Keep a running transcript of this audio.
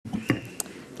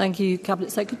Thank you,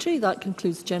 Cabinet Secretary. That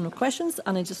concludes general questions,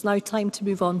 and it is now time to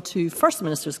move on to First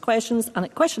Minister's questions. And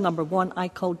at question number 1, I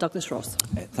call Douglas Ross.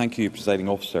 Thank you, Presiding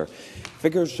Officer.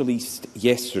 Figures released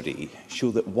yesterday show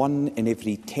that 1 in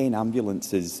every 10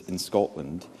 ambulances in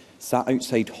Scotland sat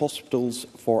outside hospitals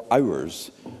for hours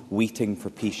waiting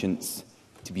for patients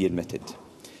to be admitted.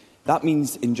 That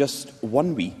means in just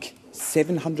 1 week,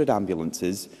 700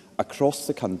 ambulances across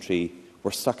the country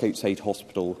were stuck outside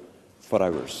hospital for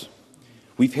hours.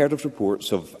 We've heard of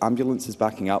reports of ambulances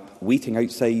backing up, waiting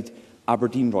outside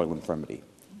Aberdeen Royal Infirmary,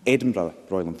 Edinburgh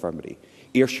Royal Infirmary,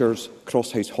 Ayrshire's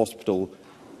Crosshouse Hospital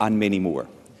and many more.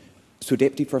 So,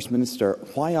 Deputy First Minister,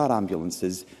 why are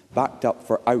ambulances backed up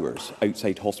for hours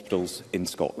outside hospitals in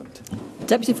Scotland?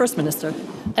 Deputy First Minister.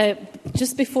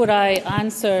 Just before I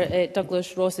answer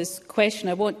Douglas Ross's question,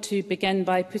 I want to begin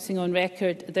by putting on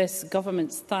record this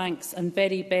Government's thanks and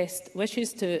very best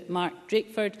wishes to Mark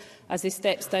Drakeford as he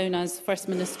steps down as First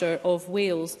Minister of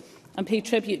Wales, and pay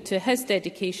tribute to his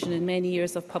dedication in many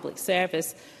years of public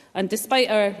service. And despite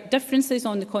our differences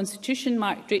on the Constitution,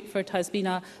 Mark Drakeford has been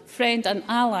a friend and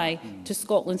ally to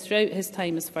Scotland throughout his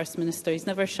time as First Minister. He's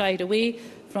never shied away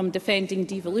from defending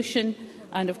devolution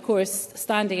and, of course,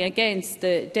 standing against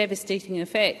the devastating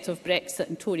effect of Brexit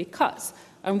and Tory cuts,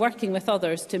 and working with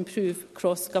others to improve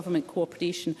cross-government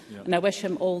cooperation. And I wish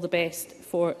him all the best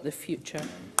for the future.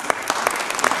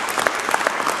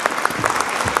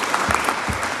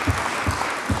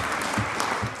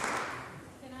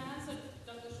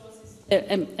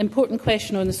 Important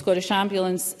question on the Scottish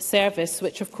Ambulance Service,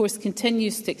 which of course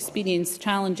continues to experience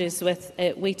challenges with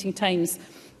waiting times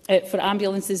for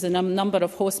ambulances in a number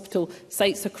of hospital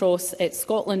sites across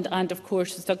Scotland, and of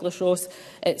course, as Douglas Ross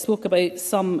spoke about,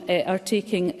 some are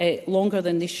taking longer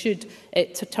than they should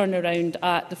to turn around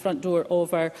at the front door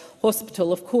of our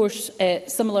hospital. Of course,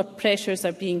 similar pressures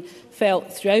are being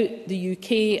felt throughout the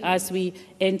UK as we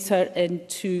enter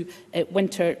into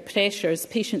winter pressures.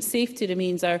 Patient safety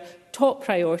remains our top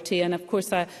priority, and of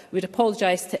course I would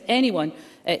apologise to anyone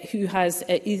who has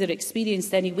either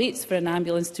experienced any waits for an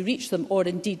ambulance to reach them, or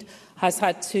indeed has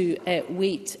had to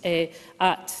wait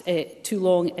at too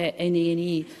long in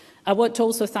A&E. I want to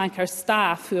also thank our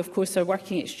staff, who of course are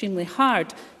working extremely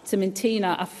hard to maintain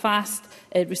a fast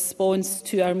response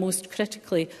to our most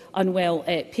critically unwell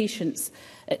patients.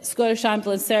 Scottish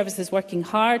Ambulance Service is working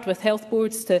hard with health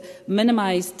boards to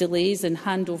minimise delays in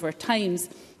handover times.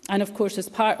 And of course, as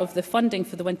part of the funding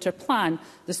for the winter plan,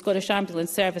 the Scottish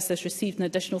Ambulance Service has received an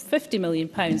additional £50 million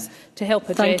to help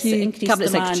address the increased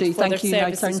Cabinet demand Secretary. for their Thank you. Now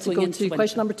services time to going go into to winter.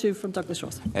 question number 2 from Douglas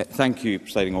Ross. Thank you,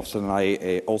 Presiding Officer, and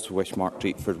I also wish Mark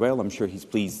Drakeford well. I'm sure he's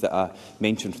pleased that a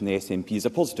mention from the SNP is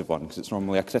a positive one, because it's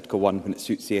normally a critical one when it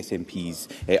suits the SNP's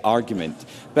argument.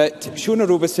 But Shona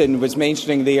Robeson was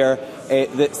mentioning there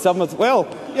that some of, well,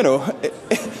 you know,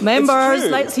 members,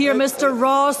 let's hear Mr.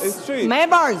 Ross. It's true.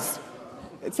 Members.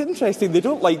 It's interesting. They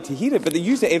don't like to hear it, but they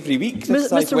use it every week.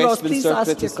 Mr. Ross, please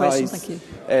ask your question. Thank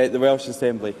you. The Welsh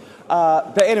Assembly.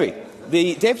 But anyway,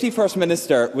 the Deputy First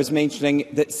Minister was mentioning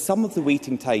that some of the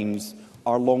waiting times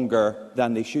are longer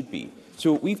than they should be.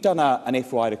 So we've done an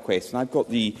FOI request, and I've got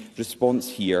the response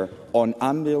here on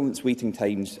ambulance waiting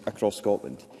times across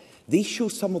Scotland. They show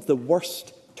some of the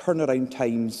worst turnaround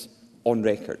times on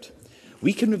record.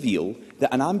 We can reveal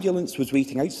that an ambulance was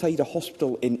waiting outside a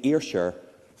hospital in Ayrshire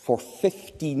for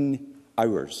 15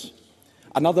 hours.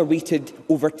 Another waited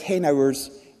over 10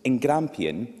 hours in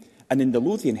Grampian, and in the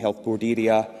Lothian Health Board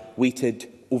area waited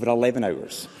over 11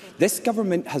 hours. This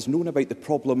government has known about the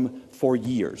problem for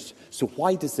years, so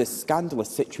why does this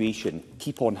scandalous situation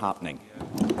keep on happening?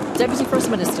 Deputy First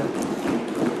Minister.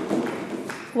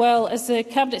 Well, as the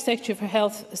Cabinet Secretary for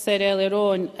Health said earlier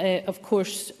on, of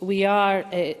course we are,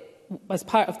 as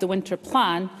part of the winter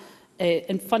plan,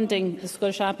 in funding the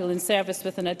Scottish Ambulance Service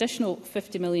with an additional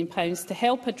 £50 million to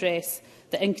help address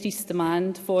the increased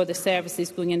demand for the services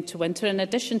going into winter. In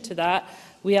addition to that,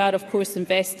 we are, of course,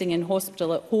 investing in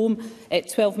Hospital at Home at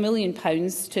 £12 million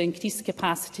to increase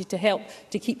capacity to help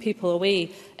to keep people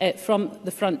away from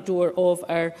the front door of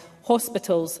our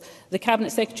hospitals. The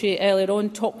Cabinet Secretary earlier on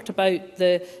talked about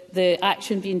the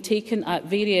action being taken at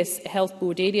various health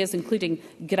board areas, including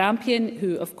Grampian,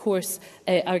 who of course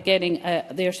are getting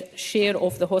their share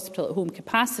of the hospital at home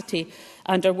capacity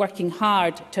and are working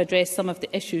hard to address some of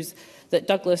the issues that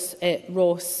Douglas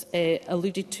Ross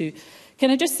alluded to. Can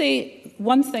I just say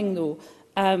one thing though?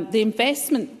 The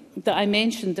investment that I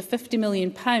mentioned, the £50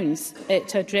 million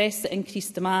to address the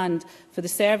increased demand for the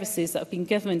services that have been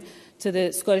given to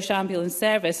the Scottish Ambulance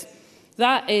Service,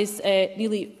 that is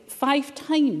nearly 5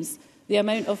 times the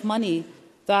amount of money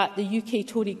that the UK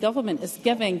Tory government is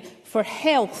giving for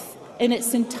health in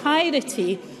its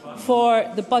entirety for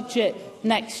the budget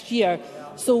next year.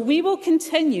 So we will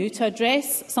continue to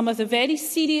address some of the very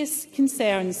serious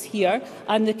concerns here,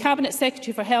 and the Cabinet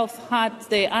Secretary for Health had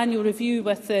the annual review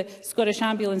with the Scottish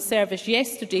Ambulance Service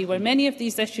yesterday, where many of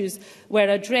these issues were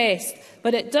addressed.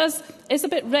 But it's a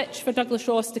bit rich for Douglas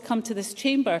Ross to come to this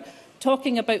chamber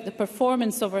talking about the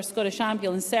performance of our Scottish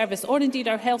Ambulance Service, or indeed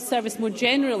our health service more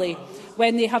generally,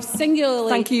 when they have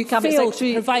singularly failed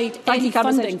to provide any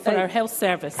funding for our health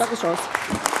service. Douglas Ross.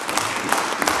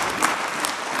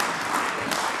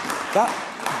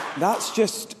 That's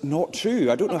just not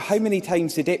true. I don't know how many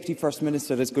times the Deputy First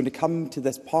Minister is going to come to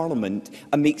this Parliament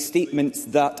and make statements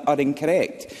that are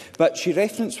incorrect. But she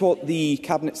referenced what the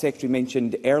Cabinet Secretary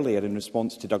mentioned earlier in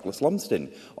response to Douglas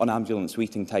Lumsden on ambulance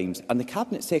waiting times. And the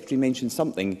Cabinet Secretary mentioned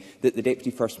something that the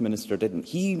Deputy First Minister didn't.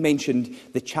 He mentioned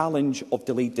the challenge of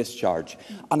delayed discharge.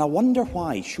 And I wonder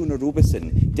why Shona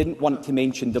Robeson didn't want to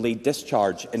mention delayed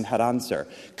discharge in her answer.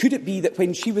 Could it be that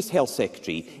when she was Health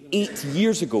Secretary 8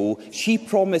 years ago, she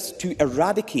promised to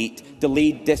eradicate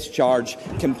delayed discharge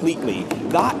completely?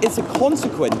 That is a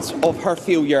consequence of her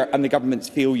failure and the government's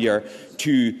failure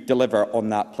to deliver on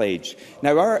that pledge.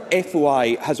 Now, our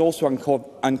FOI has also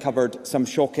uncovered some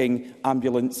shocking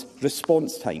ambulance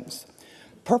response times.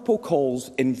 Purple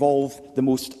calls involve the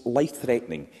most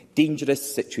life-threatening,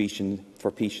 dangerous situation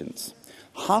for patients.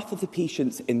 Half of the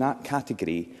patients in that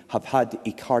category have had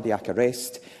a cardiac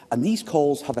arrest, and these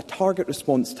calls have a target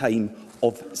response time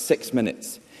of 6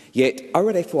 minutes. Yet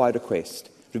our FOI request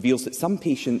reveals that some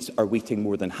patients are waiting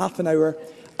more than half an hour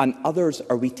and others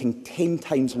are waiting 10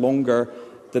 times longer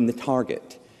than the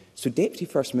target. So, Deputy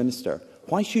First Minister,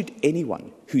 why should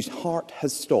anyone whose heart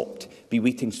has stopped be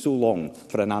waiting so long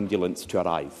for an ambulance to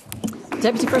arrive?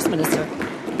 Deputy First Minister.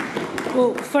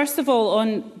 Well, first of all,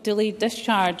 on delayed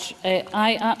discharge,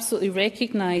 I absolutely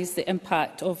recognise the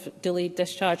impact of delayed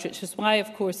discharge, which is why,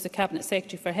 of course, the Cabinet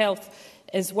Secretary for Health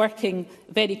is working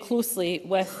very closely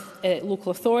with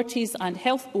local authorities and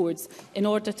health boards in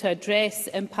order to address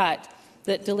the impact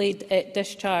that delayed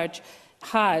discharge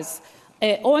has.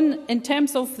 In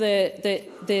terms of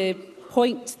the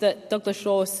point that Douglas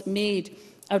Ross made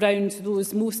around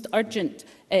those most urgent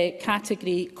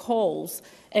category calls,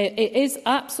 it is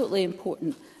absolutely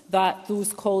important that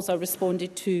those calls are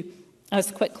responded to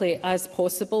as quickly as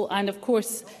possible. And, of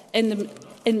course,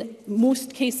 in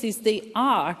most cases they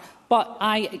are. But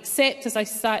I accept, as I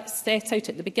set out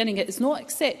at the beginning, it is not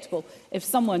acceptable if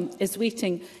someone is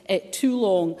waiting too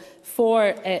long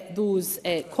for those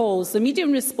calls. The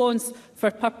median response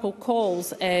for purple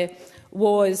calls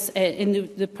was in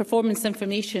the performance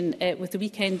information with the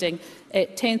week ending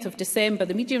 10th of December.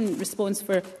 The median response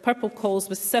for purple calls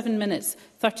was 7 minutes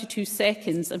 32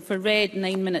 seconds and for red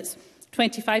 9 minutes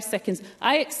 25 seconds.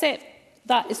 I accept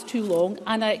that is too long,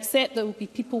 and I accept there will be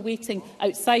people waiting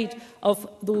outside of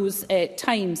those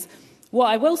times. What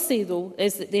I will say, though,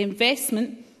 is that the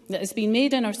investment that has been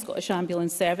made in our Scottish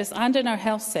Ambulance Service and in our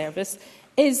health service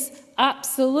is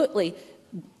absolutely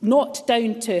not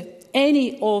down to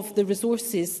any of the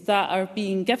resources that are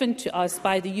being given to us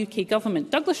by the UK Government.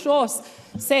 Douglas Ross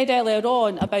said earlier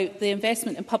on about the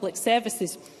investment in public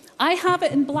services. I have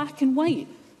it in black and white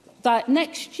that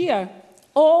next year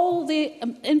all the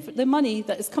money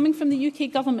that is coming from the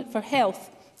UK Government for health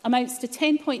amounts to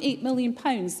 £10.8 million.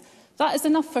 That is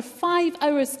enough for 5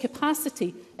 hours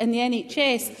capacity in the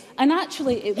NHS. And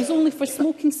actually, it was only for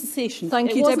smoking cessation.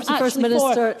 Thank you, Deputy First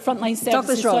Minister. For frontline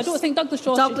services. So I don't think Douglas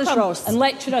Ross should come and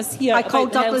lecture us here I call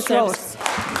Douglas Ross.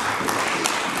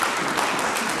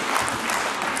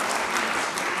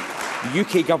 The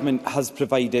UK Government has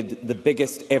provided the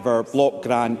biggest ever block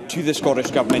grant to the Scottish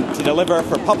Government to deliver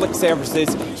for public services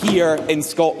here in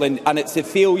Scotland, and it's a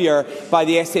failure by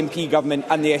the SNP Government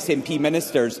and the SNP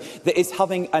ministers that is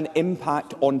having an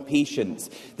impact on patients.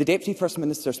 The Deputy First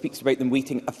Minister speaks about them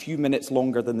waiting a few minutes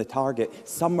longer than the target.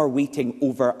 Some are waiting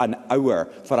over an hour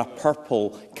for a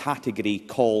purple category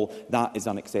call. That is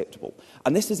unacceptable.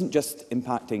 And this isn't just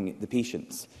impacting the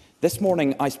patients. This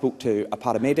morning, I spoke to a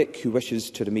paramedic who wishes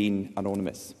to remain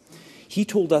anonymous. He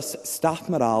told us staff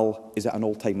morale is at an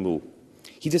all-time low.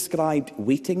 He described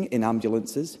waiting in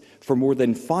ambulances for more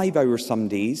than 5 hours some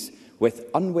days with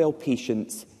unwell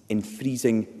patients in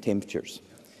freezing temperatures.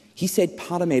 He said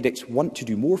paramedics want to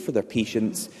do more for their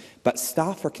patients, but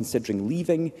staff are considering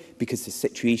leaving because the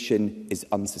situation is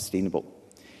unsustainable.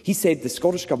 He said the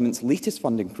Scottish Government's latest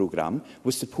funding programme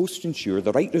was supposed to ensure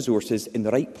the right resources in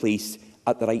the right place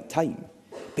at the right time.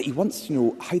 But he wants to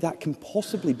know how that can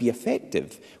possibly be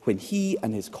effective when he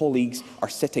and his colleagues are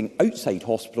sitting outside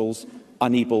hospitals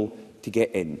unable to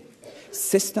get in.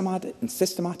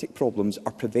 Systematic problems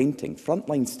are preventing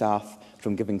frontline staff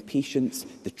from giving patients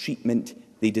the treatment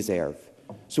they deserve.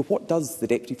 So what does the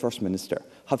Deputy First Minister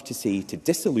have to say to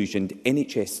disillusioned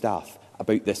NHS staff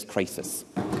about this crisis?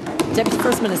 Deputy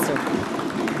First Minister.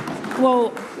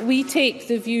 Well, we take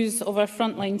the views of our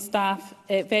frontline staff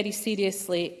very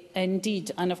seriously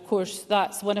indeed, and of course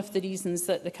that's one of the reasons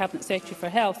that the Cabinet Secretary for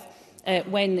Health,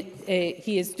 when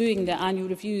he is doing the annual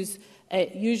reviews,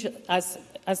 usually as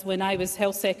when I was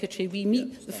Health Secretary, we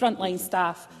meet the frontline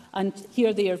staff and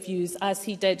hear their views, as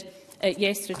he did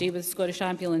yesterday with the Scottish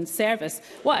Ambulance Service.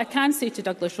 What I can say to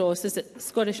Douglas Ross is that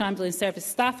Scottish Ambulance Service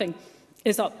staffing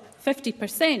is up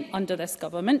 50% under this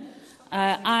government,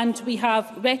 and we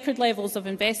have record levels of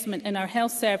investment in our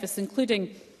health service,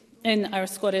 including in our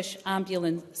Scottish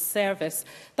Ambulance Service.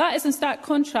 That is in stark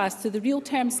contrast to the real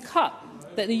terms cut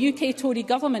that the UK Tory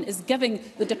government is giving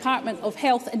the Department of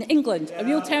Health in England, a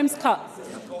real terms cut.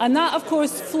 And that, of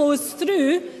course, flows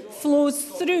through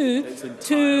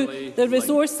to the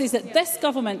resources that this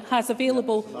government has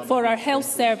available for our health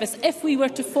service if we were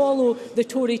to follow the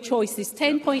Tory choices.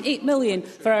 10.8 million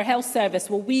for our health service.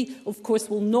 Well, we, of course,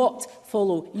 will not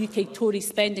follow UK Tory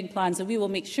spending plans, and we will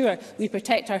make sure we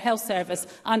protect our health service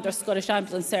and our Scottish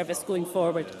Ambulance Service going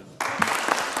forward.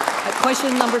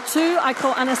 Question number 2, I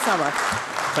call Anna Sauer.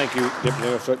 Thank you, Deputy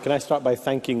Minister. Can I start by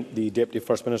thanking the Deputy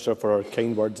First Minister for her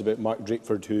kind words about Mark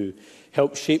Drakeford, who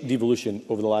helped shape devolution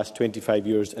over the last 25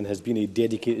 years and has been a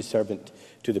dedicated servant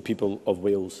to the people of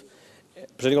Wales.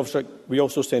 Presiding Officer, we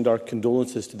also send our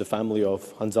condolences to the family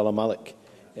of Hanzala Malik.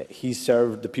 He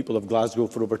served the people of Glasgow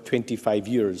for over 25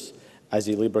 years as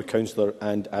a Labour councillor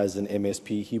and as an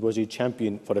MSP. He was a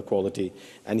champion for equality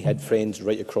and he had friends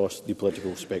right across the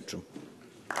political spectrum.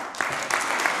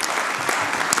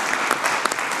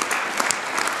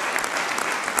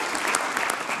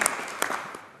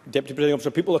 Deputy Presiding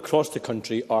Officer, people across the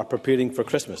country are preparing for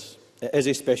Christmas. It is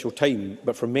a special time,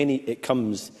 but for many it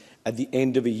comes at the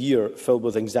end of a year filled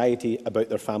with anxiety about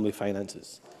their family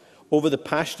finances. Over the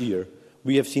past year,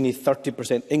 we have seen a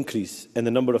 30% increase in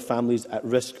the number of families at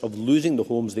risk of losing the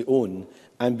homes they own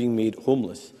and being made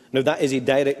homeless. Now, that is a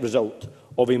direct result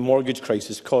of a mortgage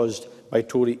crisis caused by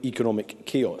Tory economic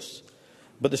chaos.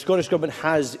 But the Scottish Government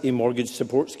has a mortgage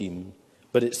support scheme,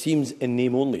 but it seems in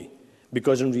name only,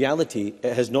 because in reality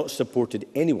it has not supported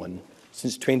anyone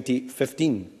since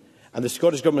 2015. And the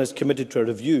Scottish Government is committed to a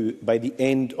review by the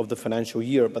end of the financial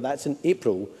year, but that's in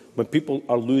April, when people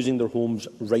are losing their homes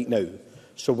right now.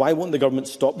 So why won't the Government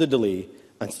stop the delay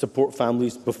and support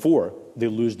families before they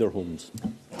lose their homes?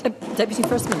 Deputy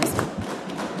First Minister.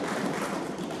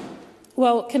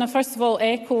 Well, can I first of all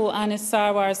echo Anis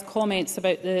Sarwar's comments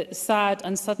about the sad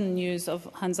and sudden news of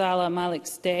Hanzala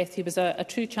Malik's death. He was a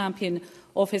true champion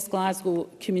of his Glasgow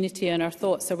community, and our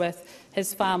thoughts are with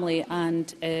his family and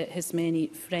his many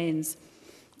friends.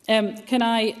 Can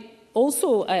I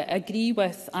also agree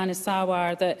with Anis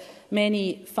Sarwar that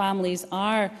many families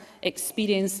are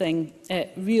experiencing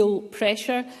real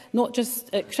pressure, not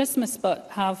just at Christmas but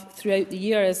have throughout the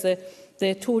year, as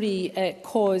the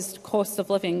Tory-caused cost of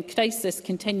living crisis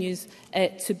continues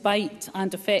to bite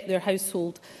and affect their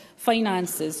household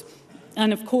finances.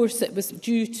 And of course it was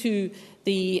due to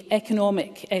the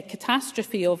economic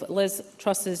catastrophe of Liz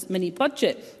Truss's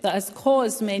mini-budget that has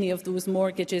caused many of those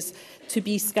mortgages to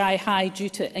be sky high due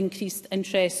to increased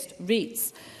interest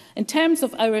rates. In terms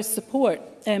of our support,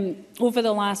 over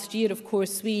the last year, of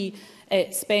course, we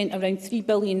spent around £3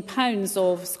 billion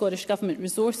of Scottish Government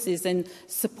resources in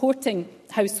supporting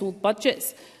household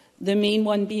budgets, the main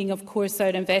one being, of course, our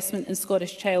investment in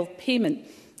Scottish Child Payment.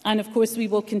 And, of course, we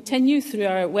will continue through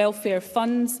our welfare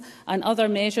funds and other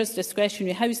measures,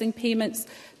 discretionary housing payments,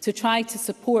 to try to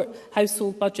support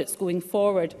household budgets going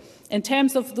forward. In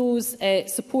terms of those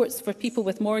supports for people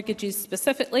with mortgages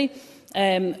specifically,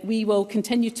 we will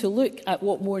continue to look at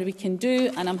what more we can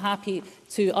do, and I'm happy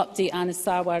to update Anis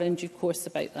Sarwar in due course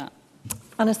about that.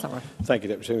 Anis Sarwar. Thank you,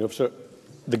 Deputy Officer.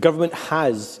 The Government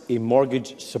has a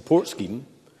mortgage support scheme.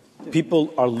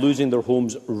 People are losing their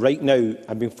homes right now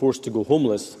and being forced to go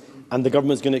homeless, and the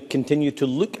Government is going to continue to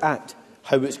look at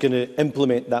how it's going to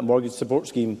implement that mortgage support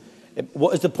scheme.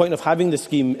 What is the point of having the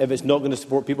scheme if it's not going to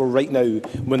support people right now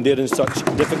when they're in such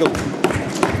difficulty?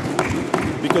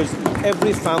 Because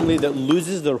every family that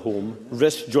loses their home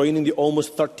risks joining the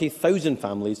almost 30,000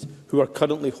 families who are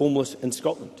currently homeless in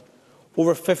Scotland.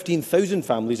 Over 15,000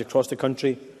 families across the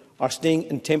country are staying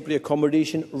in temporary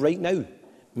accommodation right now,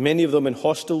 many of them in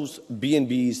hostels,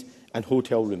 B&Bs and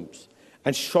hotel rooms.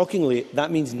 And shockingly,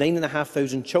 that means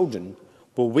 9,500 children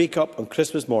will wake up on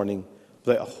Christmas morning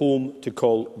without a home to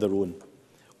call their own.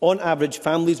 On average,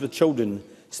 families with children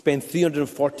spend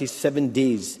 347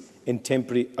 days in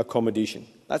temporary accommodation.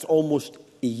 That's almost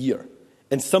a year.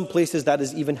 In some places, that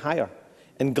is even higher.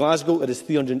 In Glasgow, it is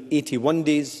 381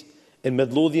 days. In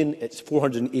Midlothian, it's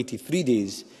 483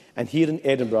 days. And here in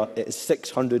Edinburgh, it is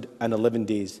 611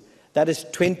 days. That is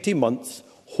 20 months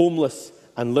homeless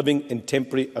and living in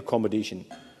temporary accommodation.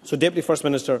 So, Deputy First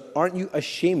Minister, aren't you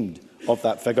ashamed of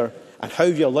that figure? And how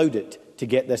have you allowed it to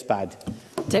get this bad?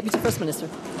 Deputy First Minister.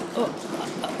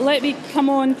 Let me come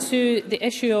on to the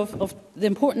issue of the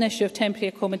important issue of temporary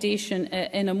accommodation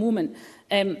in a moment.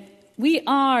 We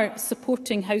are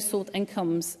supporting household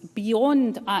incomes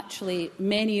beyond actually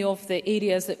many of the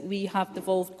areas that we have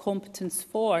devolved competence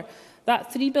for.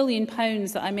 That £3 billion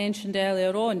that I mentioned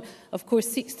earlier on, of course,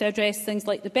 seeks to address things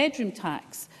like the bedroom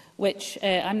tax, which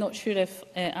I'm not sure if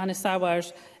Anna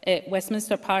Sarwar's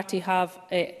Westminster Party have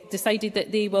decided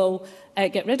that they will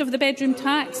get rid of the bedroom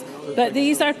tax. But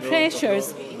these are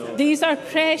pressures. These are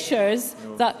pressures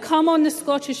that come on the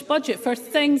Scottish budget for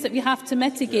things that we have to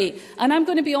mitigate. And I'm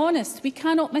going to be honest, we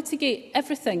cannot mitigate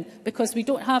everything because we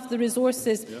don't have the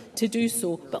resources to do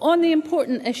so. But on the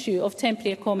important issue of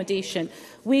temporary accommodation,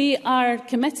 we are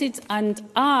committed and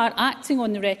are acting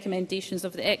on the recommendations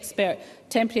of the expert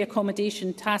Temporary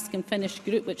Accommodation Task and Finish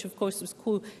Group, which of course was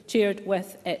co-chaired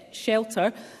with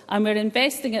Shelter. And we're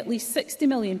investing at least £60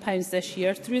 million this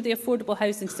year through the Affordable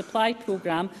Housing Supply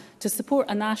Programme to support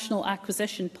a national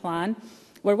acquisition plan.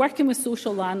 We're working with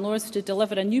social landlords to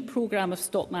deliver a new programme of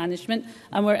stock management,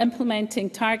 and we're implementing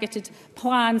targeted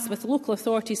plans with local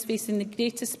authorities facing the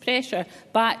greatest pressure,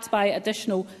 backed by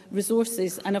additional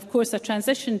resources. And of course, a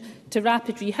transition to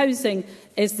rapid rehousing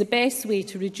is the best way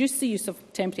to reduce the use of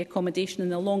temporary accommodation in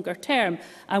the longer term,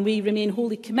 and we remain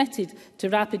wholly committed to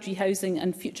rapid rehousing,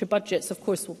 and future budgets, of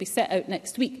course, will be set out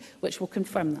next week, which will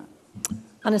confirm that.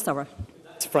 Anna Sarwar.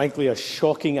 It's frankly a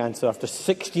shocking answer after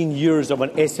 16 years of an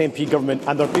SNP government,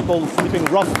 and there are people sleeping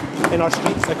rough in our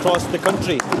streets across the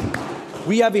country.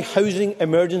 We have a housing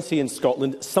emergency in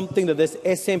Scotland, something that this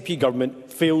SNP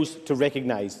government fails to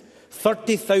recognise.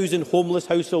 30,000 homeless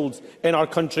households in our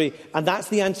country, and that's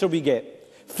the answer we get.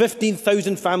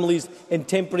 15,000 families in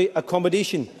temporary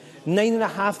accommodation,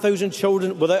 9,500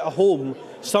 children without a home,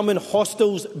 some in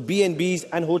hostels, B&Bs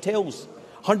and hotels.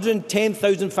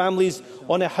 110,000 families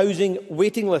on a housing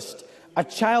waiting list. A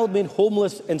child made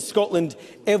homeless in Scotland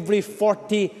every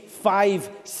 45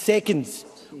 seconds.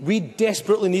 We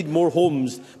desperately need more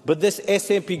homes, but this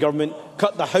SNP government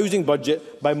cut the housing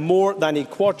budget by more than a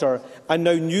quarter, and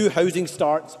now new housing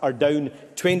starts are down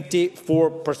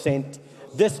 24%.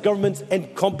 This government's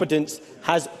incompetence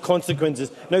has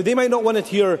consequences. Now, they might not want to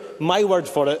hear my word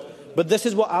for it, but this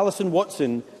is what Alison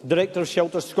Watson, Director of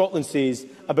Shelter Scotland, says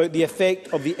about the effect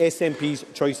of the SNP's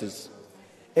choices.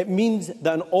 It means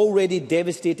that an already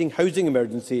devastating housing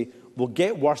emergency will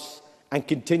get worse and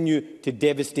continue to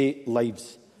devastate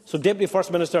lives. So, Deputy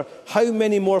First Minister, how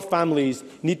many more families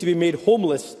need to be made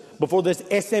homeless before this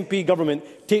SNP government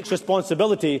takes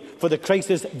responsibility for the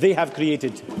crisis they have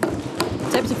created?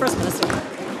 Deputy First Minister.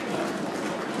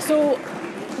 So,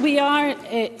 we are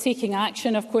taking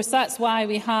action. Of course, that's why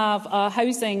we have a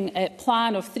housing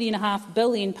plan of £3.5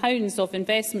 billion of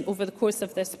investment over the course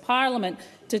of this Parliament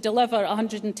to deliver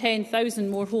 110,000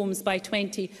 more homes by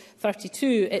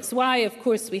 2032. It's why, of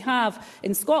course, we have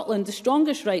in Scotland the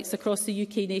strongest rights across the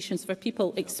UK nations for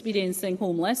people experiencing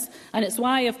homeless. And it's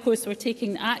why, of course, we're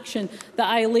taking action that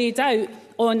I laid out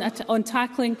on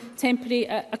tackling temporary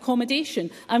accommodation.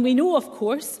 And we know, of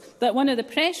course, that one of the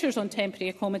pressures on temporary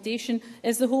accommodation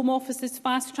is the Home Office's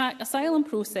fast-track asylum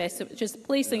process, which is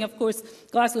placing, of course,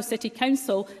 Glasgow City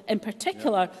Council in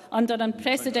particular under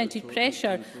unprecedented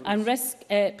pressure and risk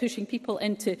pushing people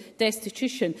into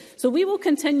destitution. So we will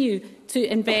continue to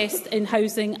invest in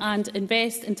housing and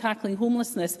invest in tackling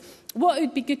homelessness. What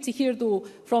would be good to hear, though,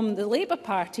 from the Labour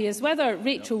Party is whether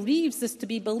Rachel Reeves is to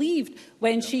be believed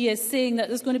when she is saying that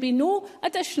there's going to be no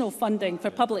additional funding for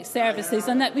public services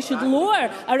and that we should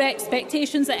lower our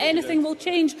expectations that anything will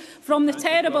change from the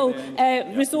terrible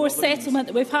resource settlement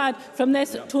that we've had from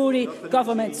this Tory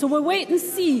government. So we'll wait and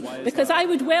see, because I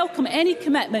would welcome any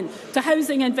commitment to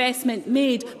housing investment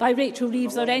made by Rachel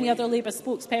Reeves or any other Labour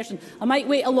spokesperson. I might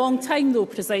wait a long time, though,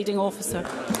 Presiding Officer.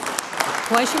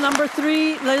 Question number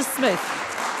 3, Liz Smith.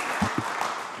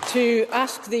 To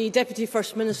ask the Deputy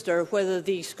First Minister whether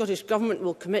the Scottish Government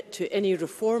will commit to any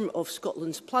reform of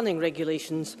Scotland's planning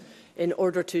regulations in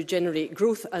order to generate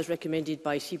growth as recommended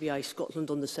by CBI Scotland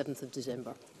on the 7th of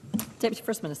December. Deputy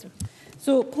First Minister.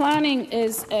 So planning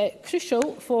is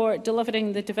crucial for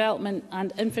delivering the development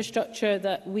and infrastructure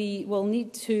that we will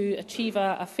need to achieve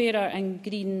a fairer and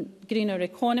greener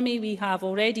economy. We have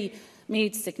already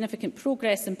made significant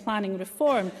progress in planning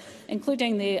reform,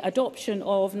 including the adoption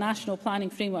of National Planning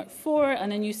Framework 4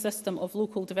 and a new system of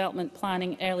local development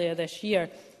planning earlier this year.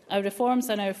 Our reforms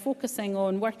are now focusing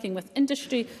on working with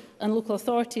industry and local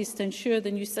authorities to ensure the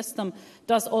new system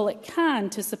does all it can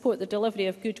to support the delivery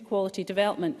of good quality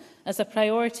development. As a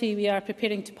priority, we are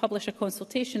preparing to publish a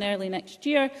consultation early next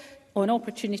year on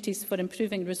opportunities for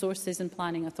improving resources in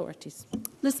planning authorities.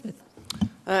 Elizabeth.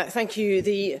 Thank you.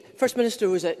 The First Minister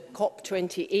was at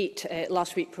COP28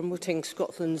 last week promoting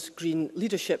Scotland's green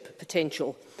leadership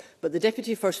potential. But the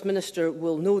Deputy First Minister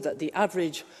will know that the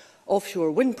average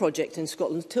offshore wind project in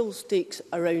Scotland still takes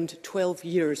around 12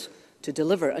 years to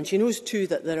deliver. And she knows too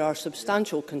that there are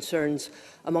substantial concerns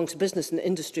amongst business and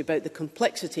industry about the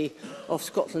complexity of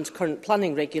Scotland's current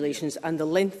planning regulations and the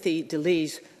lengthy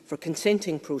delays for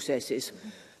consenting processes.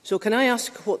 So can I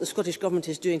ask what the Scottish Government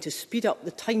is doing to speed up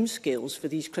the timescales for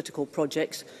these critical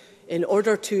projects in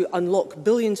order to unlock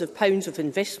billions of pounds of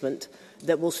investment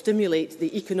that will stimulate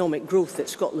the economic growth that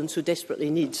Scotland so desperately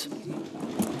needs?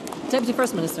 Deputy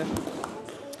First Minister.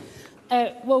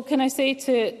 Well, can I say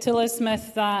to Liz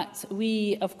Smith that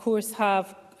we, of course,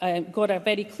 have got a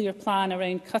very clear plan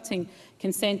around cutting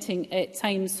consenting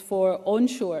times for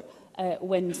onshore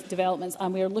wind developments,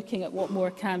 and we are looking at what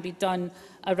more can be done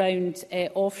around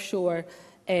offshore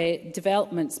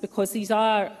developments, because these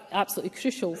are absolutely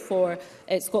crucial for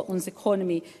Scotland's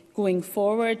economy going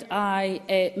forward.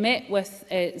 I met with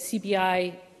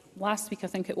CBI last week, I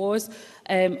think it was,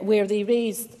 where they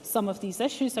raised some of these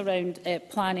issues around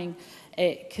planning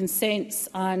consents,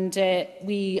 and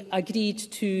we agreed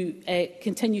to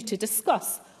continue to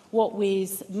discuss what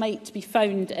ways might be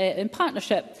found in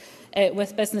partnership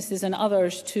with businesses and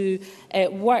others to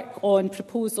work on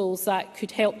proposals that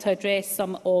could help to address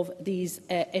some of these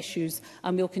issues,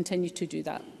 and we'll continue to do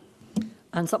that.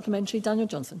 And supplementary, Daniel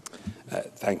Johnson.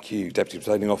 Thank you, Deputy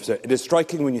Presiding Officer. It is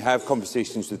striking when you have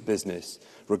conversations with business,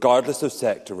 regardless of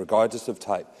sector, regardless of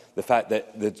type, the fact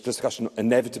that the discussion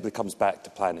inevitably comes back to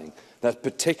planning. That's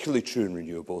particularly true in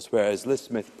renewables, where, as Liz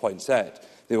Smith points out,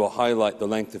 they will highlight the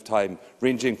length of time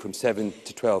ranging from 7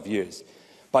 to 12 years.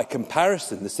 By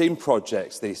comparison, the same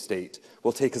projects, they state,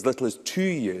 will take as little as 2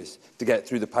 years to get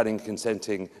through the planning and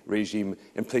consenting regime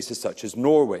in places such as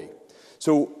Norway.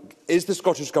 So, is the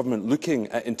Scottish Government looking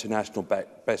at international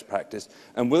best practice,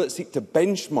 and will it seek to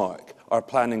benchmark our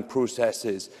planning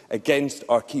processes against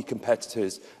our key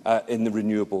competitors in the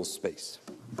renewables space?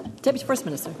 Deputy First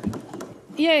Minister.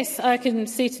 Yes, I can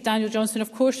say to Daniel Johnson,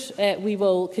 of course, we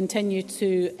will continue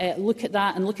to look at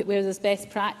that and look at where there's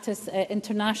best practice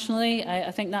internationally.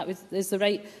 I think that is the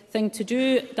right thing to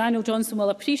do. Daniel Johnson will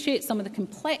appreciate some of the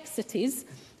complexities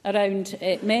around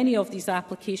many of these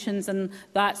applications, and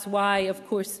that's why, of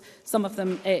course, some of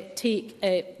them take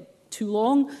too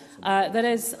long. There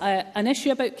is an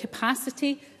issue about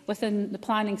capacity within the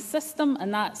planning system,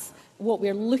 and that's what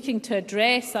we're looking to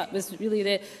address. That was really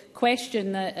the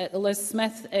question that Liz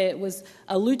Smith was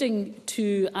alluding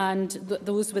to, and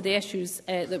those were the issues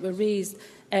that were raised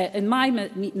in my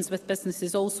meetings with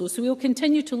businesses also. So we'll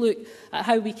continue to look at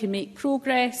how we can make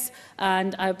progress,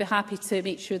 and I'll be happy to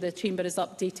make sure the Chamber is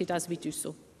updated as we do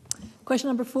so. Question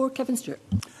number 4, Kevin Stewart.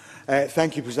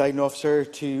 Thank you, Presiding Officer.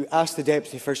 To ask the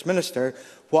Deputy First Minister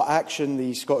what action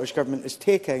the Scottish Government is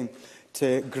taking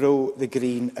to grow the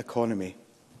green economy.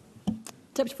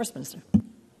 Deputy First Minister.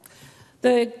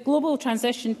 The global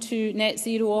transition to net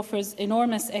zero offers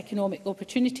enormous economic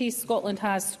opportunities. Scotland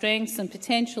has strengths and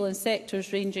potential in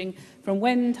sectors ranging from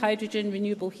wind, hydrogen,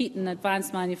 renewable heat and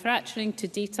advanced manufacturing to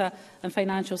data and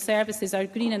financial services. Our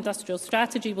green industrial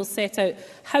strategy will set out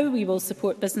how we will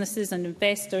support businesses and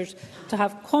investors to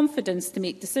have confidence to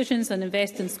make decisions and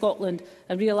invest in Scotland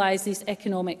and realise these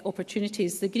economic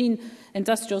opportunities. The green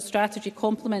industrial strategy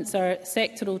complements our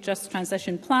sectoral just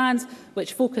transition plans,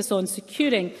 which focus on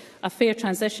securing a fair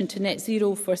transition to net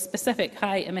zero for specific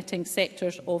high-emitting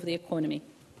sectors of the economy.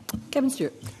 Kevin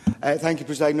Stewart. Thank you,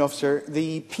 Presiding Officer.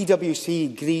 The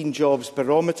PwC Green Jobs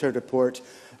Barometer report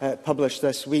published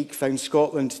this week found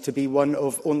Scotland to be one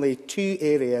of only 2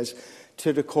 areas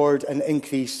to record an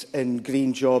increase in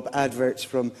green job adverts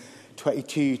from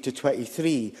 22 to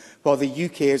 23, while the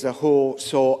UK as a whole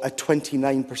saw a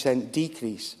 29%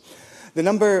 decrease. The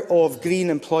number of green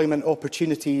employment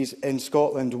opportunities in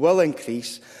Scotland will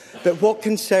increase, but what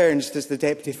concerns does the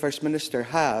Deputy First Minister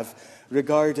have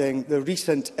regarding the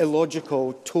recent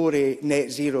illogical Tory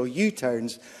net zero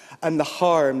U-turns and the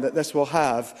harm that this will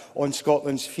have on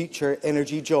Scotland's future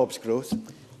energy jobs growth?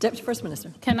 Deputy First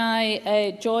Minister. Can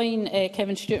I join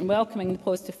Kevin Stewart in welcoming the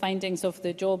positive findings of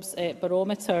the Jobs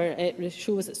Barometer? It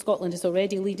shows that Scotland is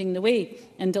already leading the way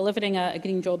in delivering a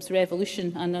green jobs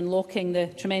revolution and unlocking the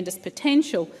tremendous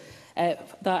potential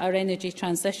that our energy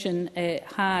transition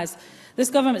has. This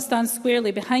government stands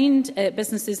squarely behind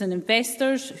businesses and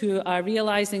investors who are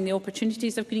realising the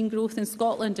opportunities of green growth in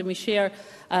Scotland, and we share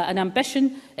an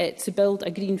ambition to build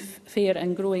a green, fair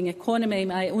and growing economy.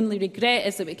 My only regret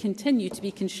is that we continue to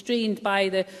be constrained by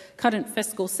the current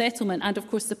fiscal settlement and, of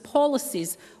course, the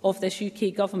policies of this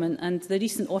UK government. And the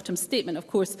recent autumn statement, of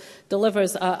course,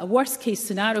 delivers a worst-case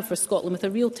scenario for Scotland with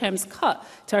a real terms cut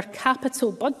to our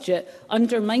capital budget,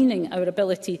 undermining our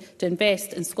ability to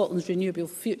invest in Scotland's renewable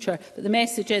future. But the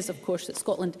message is, of course, that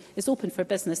Scotland is open for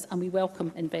business and we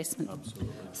welcome investment. Absolutely.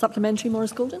 Supplementary,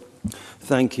 Maurice Golden.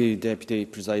 Thank you, Deputy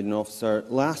Presiding Officer.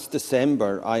 Last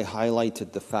December, I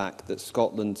highlighted the fact that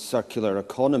Scotland's circular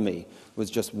economy was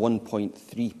just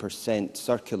 1.3%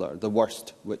 circular, the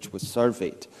worst which was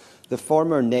surveyed. The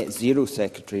former Net Zero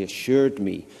Secretary assured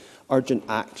me urgent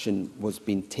action was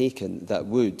being taken that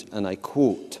would, and I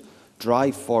quote,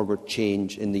 drive forward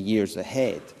change in the years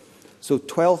ahead. So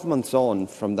 12 months on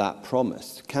from that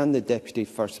promise, can the Deputy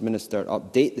First Minister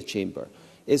update the Chamber?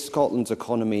 Is Scotland's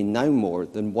economy now more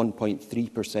than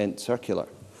 1.3% circular?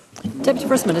 Deputy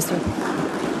First Minister.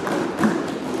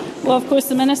 Well, of course,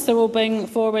 the Minister will bring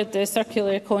forward the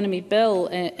Circular Economy Bill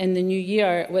in the new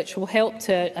year, which will help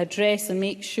to address and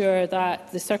make sure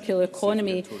that the circular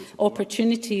economy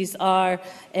opportunities are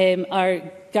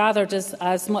gathered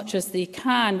as much as they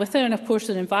can, within, of course,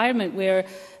 an environment where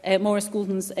Maurice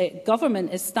Golden's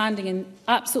government is standing in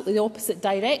absolutely the opposite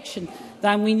direction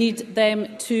than we need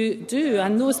them to do.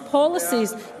 And those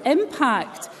policies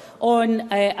impact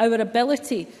on our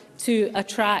ability to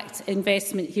attract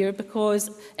investment here, because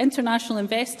international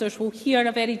investors will hear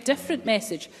a very different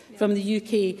message from the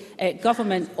UK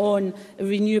government on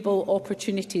renewable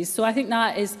opportunities. So I think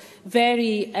that is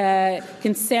very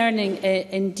concerning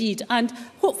indeed. And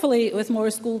hopefully, with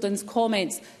Maurice Golden's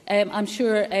comments, I'm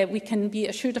sure we can be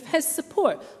assured of his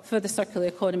support for the Circular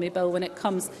Economy Bill when it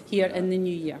comes here in the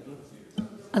new year.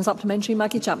 And supplementary,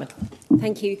 Maggie Chapman.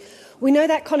 Thank you. We know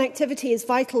that connectivity is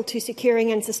vital to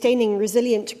securing and sustaining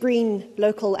resilient green,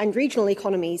 local and regional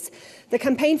economies. The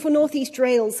campaign for North East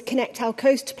Rail's Connect Our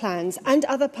Coast plans and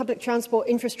other public transport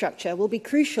infrastructure will be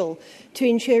crucial to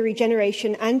ensure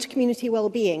regeneration and community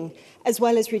well-being, as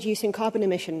well as reducing carbon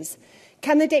emissions.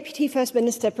 Can the Deputy First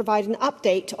Minister provide an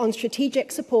update on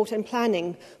strategic support and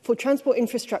planning for transport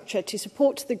infrastructure to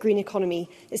support the green economy,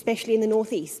 especially in the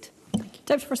North East?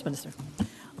 Deputy First Minister.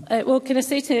 Well, can I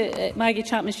say to Maggie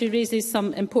Chapman, she raises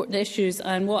some important issues,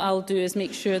 and what I'll do is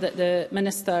make sure that the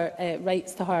Minister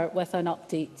writes to her with an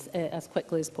update as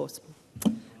quickly as possible.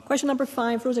 Question number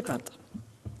 5, Rosa Grant.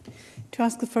 To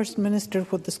ask the First Minister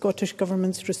what the Scottish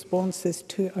Government's response is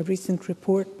to a recent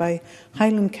report by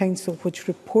Highland Council, which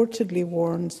reportedly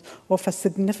warns of a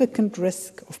significant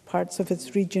risk of parts of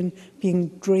its region being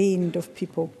drained of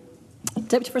people.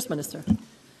 Deputy First Minister.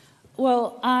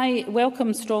 Well, I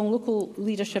welcome strong local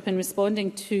leadership in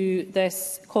responding to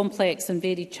this complex and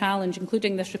varied challenge,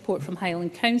 including this report from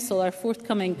Highland Council. Our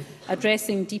forthcoming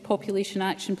Addressing Depopulation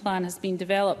Action Plan has been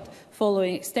developed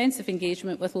following extensive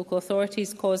engagement with local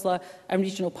authorities, COSLA and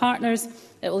regional partners.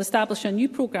 It will establish a new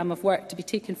programme of work to be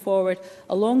taken forward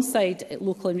alongside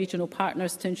local and regional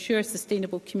partners to ensure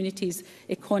sustainable communities,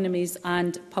 economies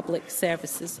and public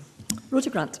services. Rosa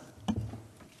Grant.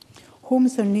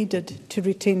 Homes are needed to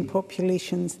retain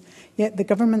populations, yet the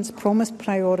Government's promised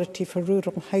priority for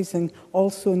rural housing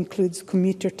also includes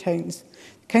commuter towns.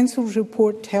 The Council's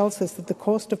report tells us that the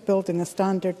cost of building a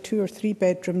standard 2- or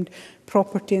 3-bedroomed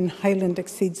property in Highland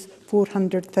exceeds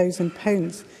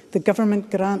 £400,000. The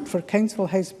Government grant for council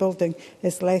house building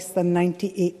is less than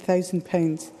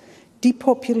 £98,000.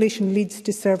 Depopulation leads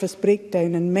to service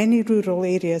breakdown. In many rural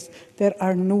areas, there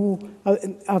are no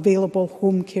available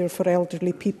home care for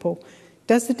elderly people.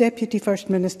 Does the Deputy First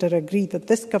Minister agree that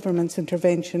this Government's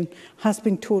intervention has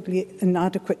been totally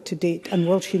inadequate to date, and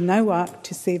will she now act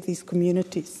to save these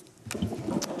communities?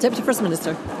 Deputy First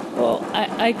Minister. Well,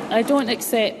 I don't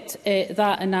accept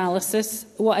that analysis.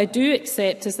 What I do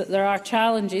accept is that there are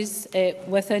challenges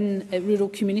within rural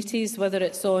communities, whether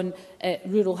it's on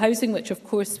rural housing, which of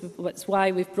course is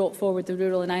why we've brought forward the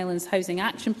Rural and Islands Housing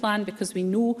Action Plan, because we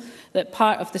know that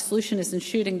part of the solution is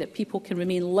ensuring that people can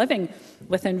remain living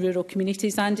within rural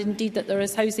communities, and indeed that there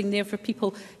is housing there for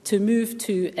people to move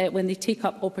to when they take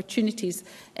up opportunities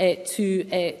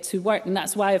to work. And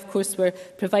that's why, of course, we're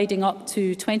providing up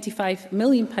to £25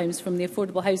 million from the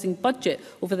affordable housing budget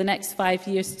over the next 5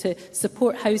 years to support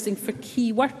support housing for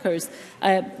key workers.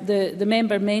 The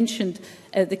member mentioned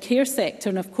the care sector,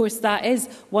 and of course that is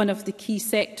one of the key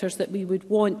sectors that we would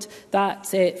want that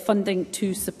funding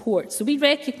to support. So we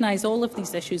recognise all of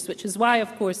these issues, which is why,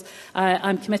 of course,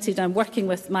 I'm committed. I'm working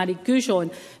with Marie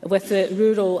Goujon with the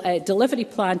Rural Delivery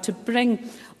Plan to bring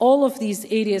all of these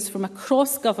areas from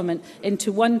across government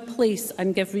into one place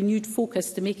and give renewed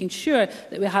focus to making sure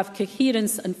that we have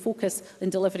coherence and focus in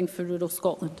delivering for rural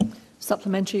Scotland.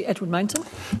 Supplementary, Edward Mountain.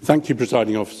 Thank you,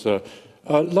 Presiding Officer.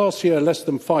 Last year, less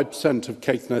than 5% of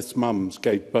Caithness mums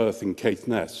gave birth in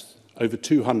Caithness. Over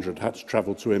 200 had to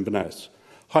travel to Inverness.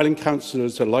 Highland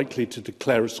councillors are likely to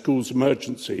declare a schools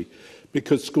emergency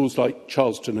because schools like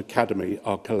Charleston Academy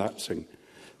are collapsing.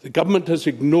 The government has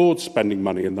ignored spending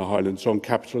money in the Highlands on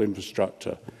capital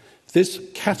infrastructure. This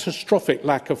catastrophic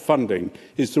lack of funding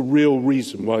is the real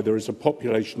reason why there is a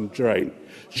population drain.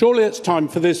 Surely it's time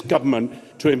for this government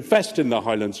to invest in the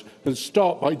Highlands and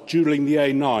start by dualling the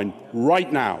A9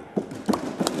 right now.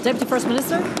 Deputy First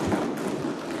Minister.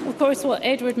 Of course, what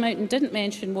Edward Mountain didn't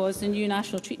mention was the new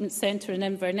National Treatment Centre in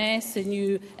Inverness, the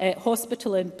new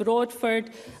hospital in Broadford,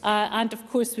 and of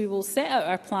course we will set out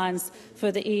our plans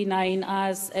for the A9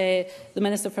 as the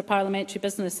Minister for Parliamentary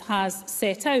Business has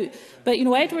set out. But, you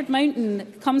know, Edward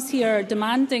Mountain comes here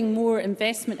demanding more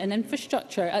investment in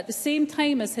infrastructure at the same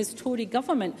time as his Tory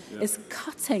government is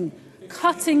cutting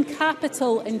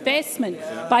capital investment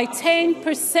by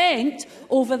 10%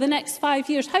 over the next 5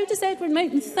 years. How does Edward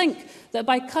Mountain think that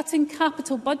by cutting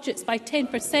capital budgets by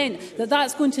 10%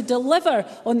 that's going to deliver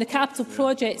on the capital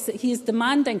projects that he is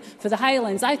demanding for the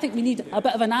Highlands? I think we need a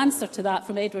bit of an answer to that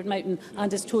from Edward Mountain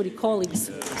and his Tory colleagues.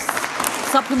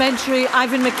 Supplementary,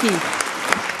 Ivan McKee.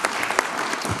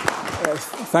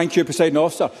 Thank you, Presiding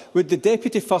Officer. Would the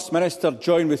Deputy First Minister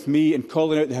join with me in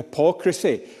calling out the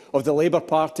hypocrisy of the Labour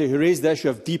Party, who raised the issue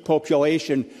of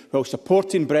depopulation while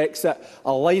supporting Brexit,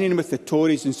 aligning with the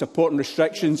Tories in supporting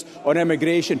restrictions on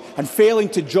immigration, and failing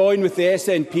to join with the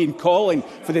SNP in calling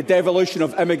for the devolution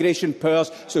of immigration powers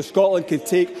so Scotland can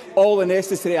take all the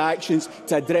necessary actions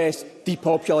to address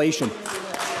depopulation?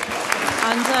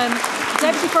 And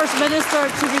Deputy First Minister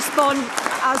to respond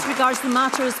as regards the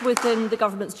matters within the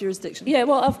government's jurisdiction. Yeah,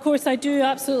 well, of course, I do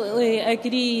absolutely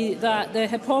agree that the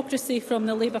hypocrisy from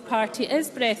the Labour Party is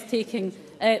breathtaking.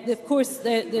 Of course,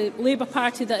 the Labour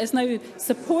Party that is now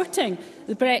supporting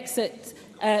the Brexit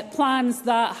plans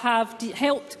that have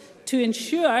helped to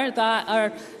ensure that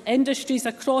our industries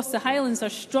across the Highlands are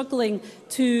struggling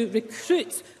to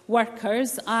recruit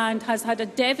workers and has had a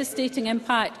devastating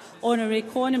impact on our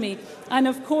economy. And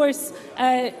of course,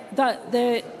 that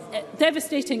the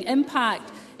devastating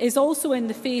impact is also in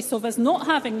the face of us not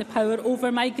having the power over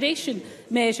migration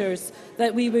measures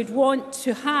that we would want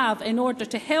to have in order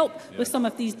to help with some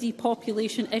of these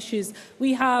depopulation issues.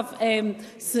 We have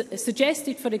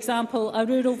suggested, for example, a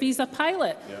rural visa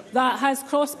pilot that has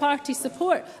cross-party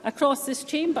support across this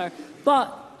chamber.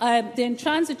 But the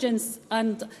intransigence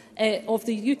of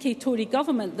the UK Tory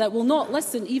government that will not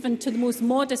listen even to the most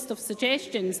modest of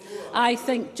suggestions, I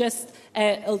think just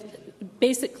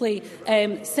basically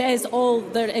says all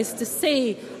there is to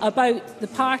say about the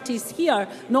parties here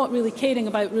not really caring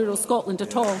about rural Scotland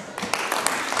at all.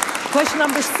 Question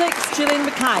number 6, Gillian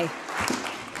Mackay.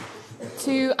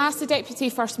 To ask the Deputy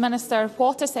First Minister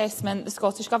what assessment the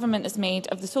Scottish Government has made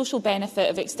of the social benefit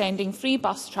of extending free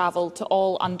bus travel to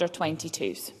all under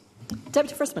 22s.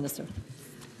 Deputy First Minister.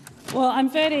 Well, I'm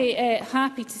very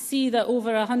happy to see that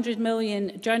over 100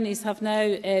 million journeys have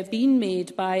now been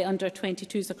made by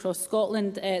under-22s across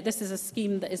Scotland. This is a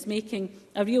scheme that is making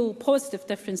a real positive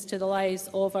difference to the lives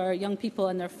of our young people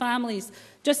and their families.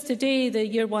 Just today, the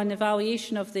Year 1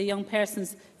 evaluation of the Young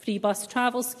Persons Free Bus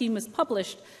Travel Scheme was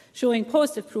published, showing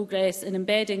positive progress in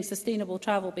embedding sustainable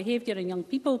travel behaviour in young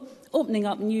people, opening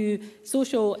up new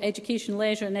social, education,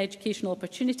 leisure and educational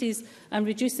opportunities and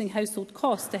reducing household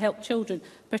costs to help children,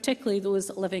 particularly those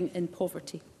living in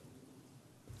poverty.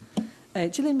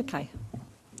 Gillian Mackay.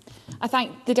 I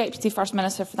thank the Deputy First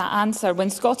Minister for that answer.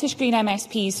 When Scottish Green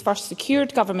MSPs first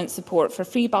secured government support for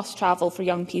free bus travel for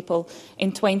young people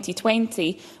in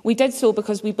 2020, we did so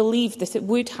because we believed that it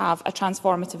would have a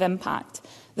transformative impact.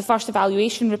 The first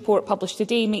evaluation report published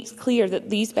today makes clear that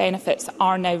these benefits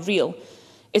are now real.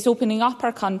 It's opening up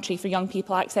our country for young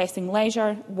people accessing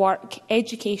leisure, work,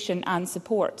 education and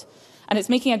support. And it's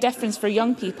making a difference for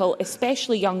young people,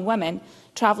 especially young women,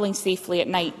 travelling safely at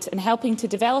night and helping to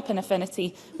develop an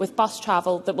affinity with bus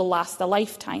travel that will last a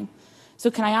lifetime.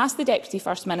 So can I ask the Deputy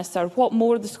First Minister what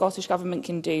more the Scottish Government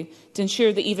can do to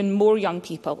ensure that even more young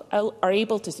people are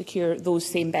able to secure those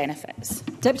same benefits?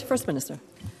 Deputy First Minister.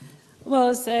 Well,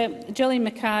 as Gillian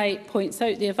Mackay points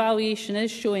out, the evaluation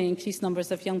is showing increased numbers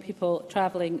of young people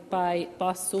travelling by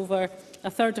bus. Over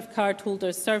a third of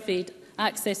cardholders surveyed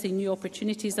accessing new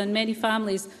opportunities, and many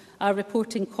families are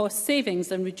reporting cost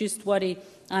savings and reduced worry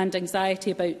and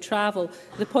anxiety about travel.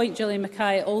 The point Gillian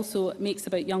Mackay also makes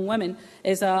about young women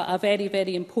is a very,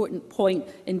 very important point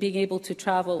in being able to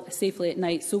travel safely at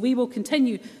night. So we will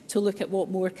continue to look at what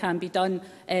more can be done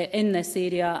in this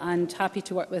area, and happy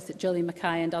to work with Gillian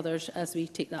Mackay and others as we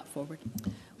take that forward.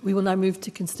 We will now move to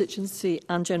constituency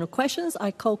and general questions.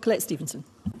 I call Colette Stevenson.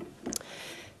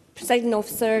 Presiding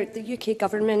Officer, the UK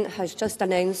Government has just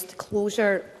announced the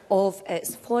closure of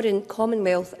its Foreign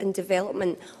Commonwealth and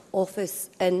Development Office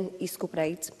in East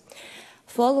Kilbride.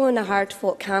 Following a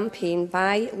hard-fought campaign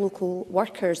by local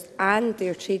workers and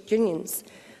their trade unions,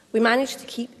 we managed to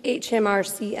keep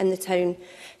HMRC in the town,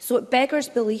 so it beggars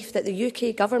belief that the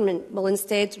UK Government will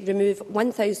instead remove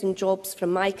 1,000 jobs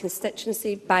from my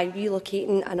constituency by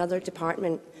relocating another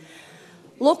department.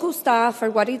 Local staff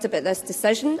are worried about this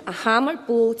decision, a hammer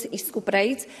blow to East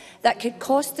Kilbride that could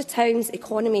cost the town's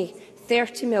economy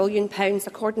 £30 million,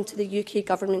 according to the UK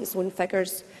Government's own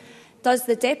figures. Does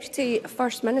the Deputy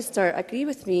First Minister agree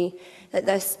with me that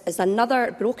this is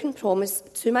another broken promise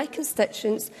to my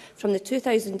constituents from the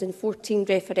 2014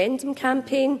 referendum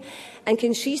campaign? And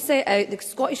can she set out the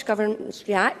Scottish Government's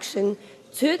reaction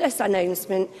to this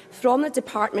announcement from the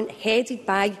department headed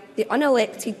by the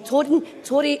unelected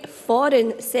Tory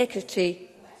Foreign Secretary,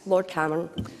 Lord Cameron?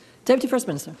 Deputy First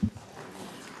Minister.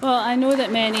 Well, I know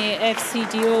that many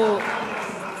FCDO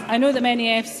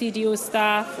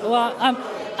staff. Well,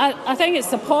 I think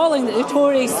it's appalling that the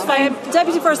Tories find...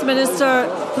 Deputy First Minister,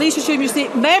 please assume your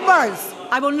seat. Members,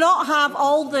 I will not have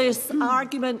all this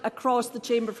argument across the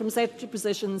chamber from secretary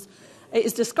positions. It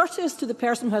is discourteous to the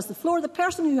person who has the floor. The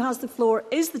person who has the floor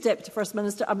is the Deputy First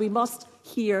Minister, and we must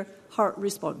hear her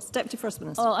response. Deputy First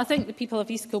Minister. Well, I think the people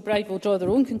of East Kilbride will draw their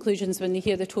own conclusions when they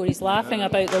hear the Tories laughing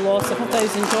about the loss of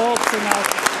 1,000 jobs in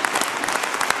our...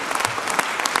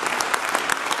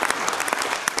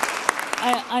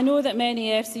 I know that many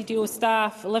FCDO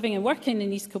staff living and working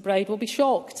in East Kilbride will be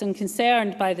shocked and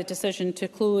concerned by the decision to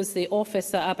close the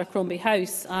office at Abercrombie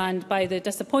House and by the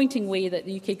disappointing way that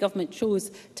the UK Government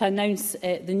chose to announce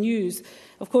the news.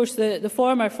 Of course, the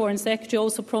former Foreign Secretary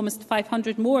also promised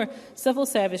 500 more civil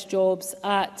service jobs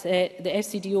at the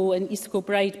FCDO in East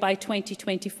Kilbride by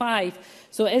 2025.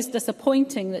 So it is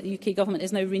disappointing that the UK Government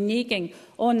is now reneging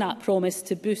on that promise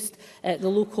to boost the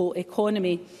local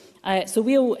economy. So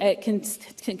we will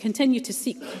continue to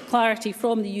seek clarity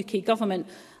from the UK Government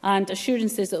and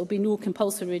assurances that there will be no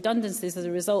compulsory redundancies as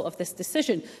a result of this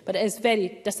decision. But it is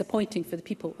very disappointing for the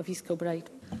people of East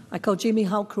Kilbride. I call Jamie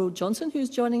Halcrow-Johnson, who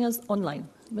is joining us online.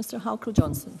 Mr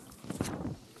Halcrow-Johnson.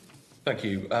 Thank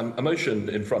you. A motion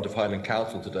in front of Highland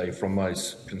Council today from my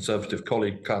Conservative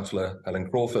colleague, Councillor Helen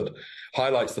Crawford,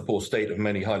 highlights the poor state of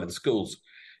many Highland schools.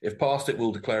 If passed, it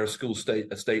will declare a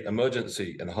state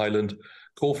emergency in Highland,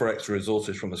 call for extra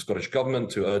resources from the Scottish Government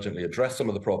to urgently address some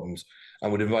of the problems,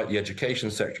 and would invite the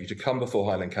Education Secretary to come before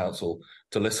Highland Council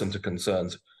to listen to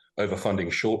concerns over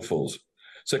funding shortfalls.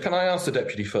 So can I ask the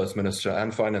Deputy First Minister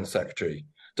and Finance Secretary,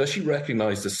 does she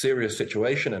recognise the serious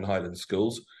situation in Highland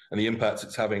schools and the impacts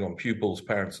it's having on pupils,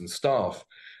 parents and staff?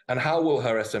 And how will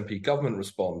her SNP government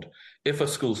respond if a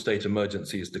school state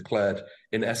emergency is declared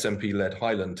in SNP-led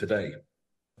Highland today?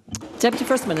 Deputy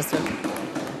First Minister.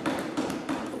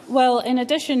 Well, in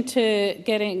addition to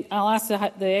getting, I'll ask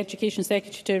the Education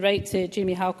Secretary to write to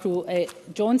Jamie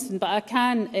Halcrow-Johnson, but I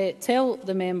can tell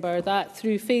the member that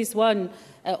through phase 1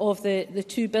 of the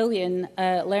 £2 billion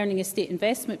Learning Estate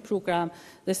Investment Programme,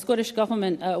 the Scottish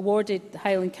Government awarded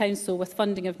Highland Council with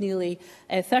funding of nearly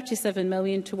 £37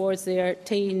 million towards their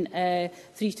Tain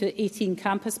 3 to 18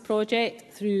 campus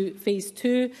project through phase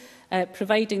 2.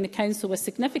 Providing the Council with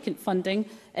significant funding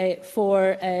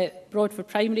for Broadford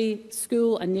Primary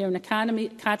School and Nairn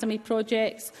Academy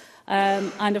projects.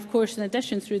 And of course, in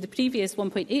addition, through the previous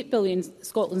 £1.8 billion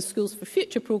Scotland Schools for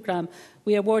Future programme,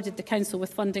 we awarded the Council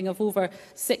with funding of over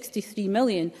 £63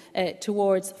 million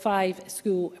towards 5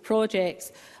 school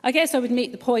projects. I guess I would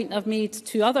make the point I've made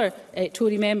to other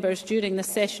Tory members during this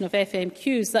session of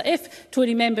FMQs, that if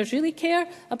Tory members really care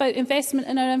about investment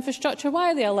in our infrastructure,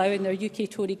 why are they allowing their UK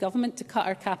Tory government to cut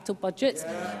our capital budgets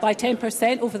by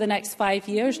 10% over the next 5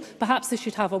 years? Perhaps they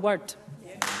should have a word.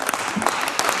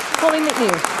 Pauline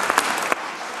McNeill.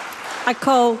 I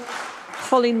call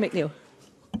Pauline McNeill.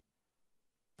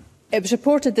 It was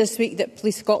reported this week that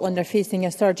Police Scotland are facing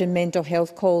a surge in mental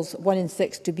health calls, 1 in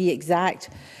 6 to be exact.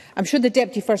 I'm sure the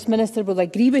Deputy First Minister will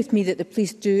agree with me that the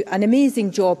police do an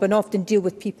amazing job and often deal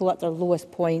with people at their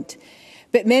lowest point.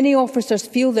 But many officers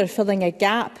feel they're filling a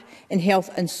gap in health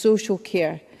and social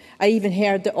care. I even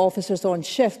heard that officers on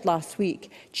shift last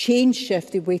week changed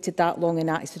shift. They waited that long in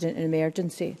accident and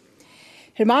emergency.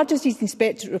 Her Majesty's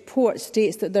Inspectorate report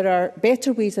states that there are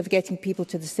better ways of getting people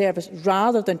to the service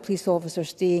rather than police officers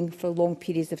staying for long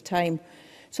periods of time.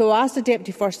 So I ask the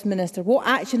Deputy First Minister, what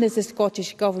action is the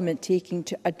Scottish Government taking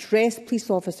to address police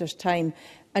officers' time,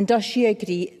 and does she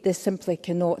agree this simply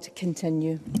cannot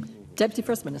continue? Deputy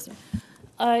First Minister.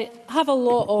 I have a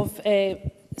lot of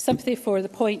sympathy for the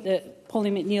point that Polly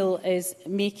McNeill is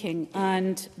making,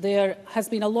 and there has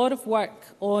been a lot of work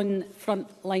on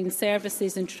frontline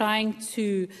services and trying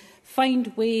to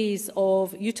find ways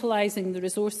of utilising the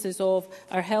resources of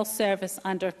our health service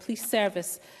and our police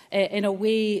service in a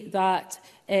way that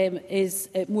is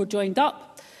more joined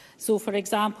up. So, for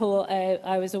example,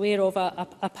 I was aware of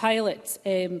a pilot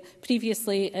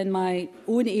previously in my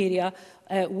own area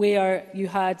where you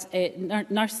had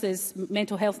nurses,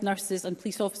 mental health nurses and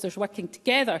police officers working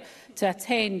together to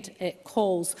attend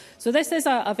calls. So this is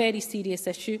a very serious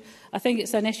issue. I think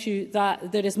it's an issue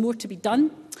that there is more to be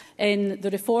done in the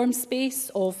reform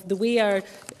space of the way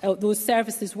those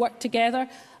services work together.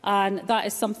 And that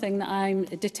is something that I'm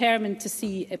determined to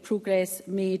see progress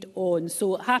made on.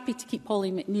 So happy to keep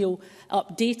Polly McNeill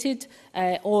updated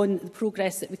on the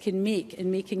progress that we can make in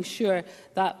making sure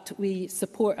that we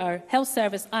support our health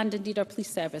service and indeed our police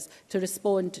service to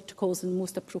respond to calls in the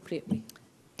most appropriate way.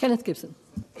 Kenneth Gibson.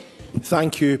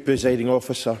 Thank you, Presiding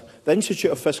Officer. The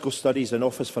Institute of Fiscal Studies and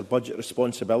Office for Budget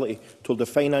Responsibility told the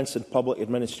Finance and Public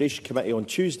Administration Committee on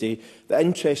Tuesday that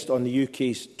interest on the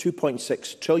UK's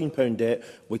 £2.6 trillion debt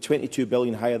will be £22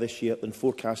 billion higher this year than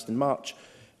forecast in March.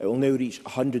 It will now reach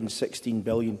 £116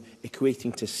 billion,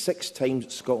 equating to 6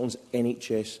 times Scotland's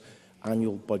NHS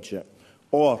annual budget,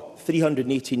 or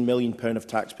 £318 million of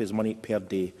taxpayers' money per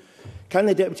day. Can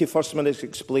the Deputy First Minister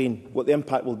explain what the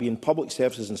impact will be in public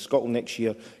services in Scotland next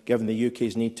year, given the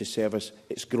UK's need to service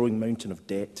its growing mountain of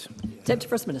debt? Deputy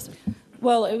First Minister.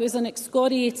 Well, it was an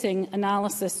excoriating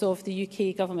analysis of the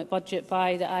UK Government budget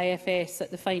by the IFS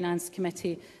at the Finance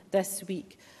Committee this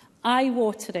week.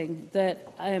 Eye-watering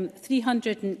that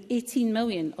 £318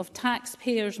 million of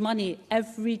taxpayers' money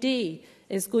every day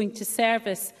is going to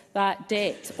service that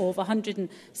debt of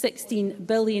 £116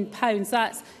 billion.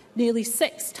 That's nearly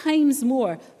 6 times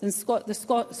more than the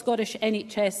Scottish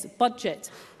NHS budget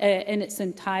in its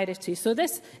entirety. So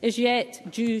this is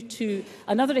yet due to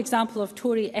another example of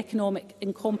Tory economic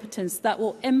incompetence that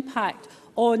will impact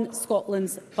on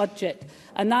Scotland's budget.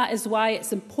 And that is why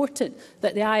it's important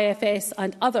that the IFS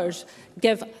and others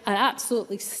give an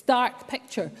absolutely stark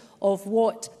picture of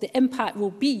what the impact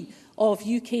will be of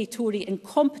UK Tory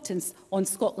incompetence on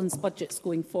Scotland's budgets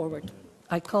going forward.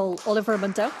 I call Oliver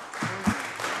Mundell.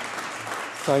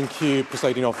 Thank you,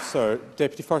 Presiding Officer.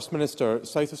 Deputy First Minister,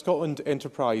 South of Scotland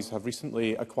Enterprise have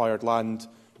recently acquired land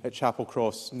at Chapel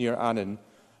Cross near Annan,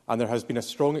 and there has been a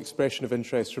strong expression of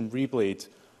interest from Reblade,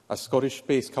 a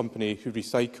Scottish-based company who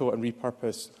recycle and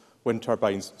repurpose wind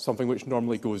turbines, something which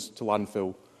normally goes to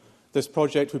landfill. This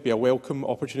project would be a welcome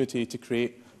opportunity to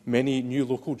create many new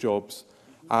local jobs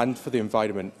and for the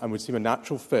environment, and would seem a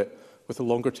natural fit with the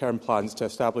longer-term plans to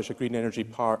establish a green energy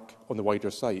park on the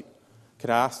wider site. Can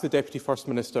I ask the Deputy First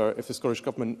Minister if the Scottish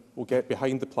Government will get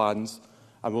behind the plans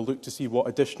and will look to see what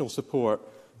additional support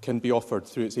can be offered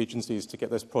through its agencies to get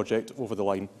this project over the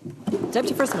line?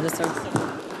 Deputy First Minister.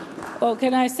 Well,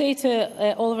 can I say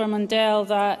to Oliver Mundell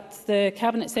that the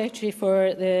Cabinet Secretary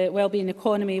for the Wellbeing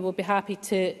Economy will be happy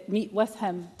to meet with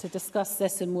him to discuss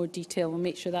this in more detail and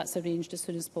make sure that's arranged as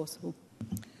soon as possible.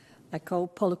 I call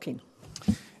Paul O'Kane.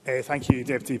 Thank you,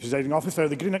 Deputy Presiding Officer.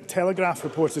 The Greenock Telegraph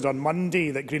reported on Monday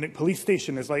that Greenock Police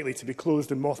Station is likely to be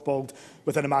closed and mothballed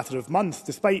within a matter of months.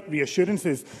 Despite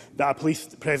reassurances that a police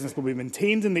presence will be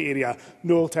maintained in the area,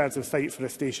 no alternative site for a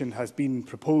station has been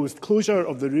proposed. Closure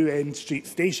of the Rue End Street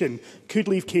Station could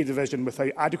leave K Division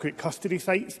without adequate custody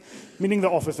sites, meaning that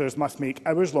officers must make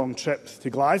hours-long trips to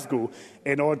Glasgow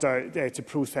in order to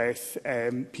process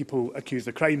people accused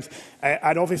of crimes.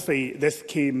 And obviously, this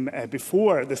came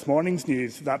before this morning's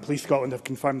news that Police Scotland have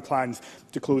confirmed plans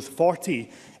to close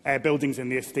 40 buildings in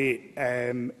the estate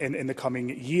in the coming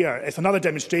year. It's another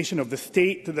demonstration of the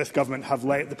state that this government have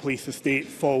let the police estate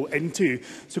fall into.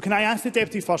 So can I ask the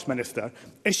Deputy First Minister,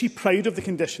 is she proud of the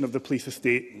condition of the police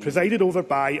estate, presided over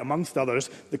by, amongst others,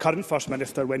 the current First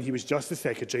Minister when he was Justice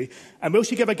Secretary, and will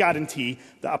she give a guarantee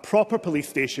that a proper police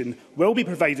station will be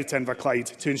provided to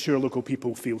Inverclyde to ensure local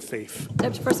people feel safe?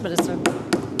 Deputy First Minister.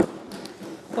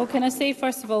 Well, can I say,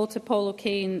 first of all, to Paul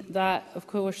O'Kane that, of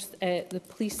course, the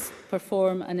police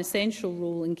perform an essential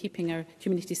role in keeping our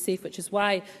communities safe, which is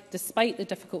why, despite the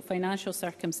difficult financial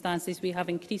circumstances, we have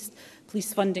increased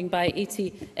police funding by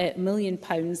 £80 million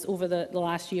over the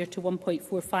last year to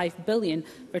 £1.45 billion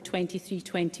for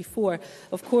 23-24.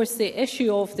 Of course, the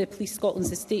issue of the Police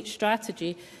Scotland's estate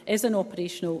strategy is an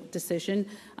operational decision,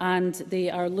 and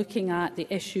they are looking at the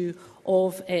issue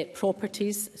of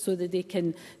properties so that they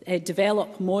can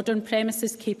develop modern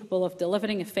premises capable of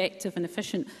delivering effective and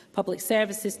efficient public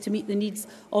services to meet the needs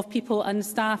of people and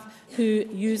staff who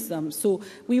use them. So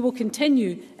we will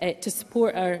continue to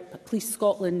support our Police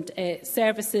Scotland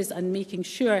services and making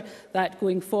sure that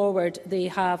going forward they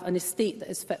have an estate that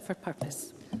is fit for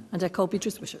purpose. And I call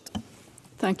Beatrice Wishart.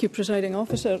 Thank you, Presiding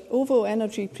Officer. OVO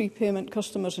Energy prepayment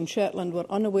customers in Shetland were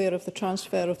unaware of the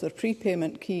transfer of their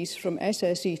prepayment keys from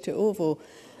SSE to OVO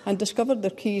and discovered their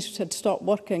keys had stopped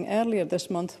working earlier this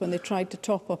month when they tried to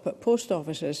top up at post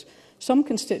offices. Some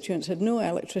constituents had no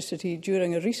electricity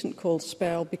during a recent cold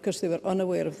spell because they were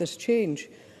unaware of this change.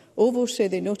 OVO say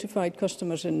they notified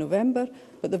customers in November,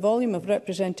 but the volume of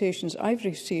representations I've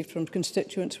received from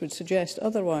constituents would suggest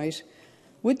otherwise.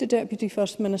 Would the Deputy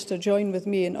First Minister join with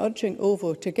me in urging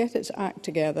OVO to get its act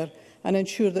together and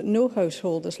ensure that no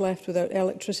household is left without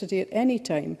electricity at any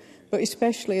time, but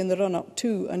especially in the run-up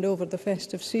to and over the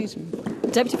festive season?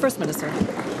 Deputy First Minister.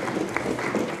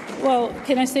 Well,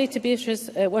 can I say to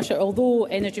Beatrice Wishart, although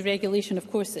energy regulation,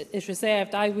 of course, is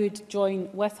reserved, I would join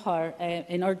with her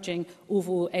in urging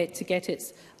OVO to get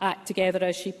its act together,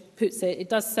 as she puts it. It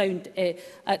does sound,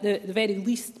 at the very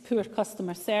least, poor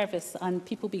customer service, and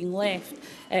people being left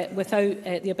without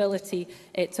the ability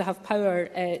to have power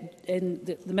in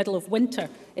the middle of winter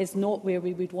is not where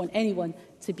we would want anyone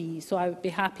to be. So I would be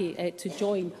happy to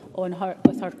join on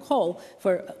with her call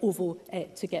for OVO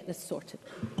to get this sorted.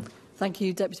 Thank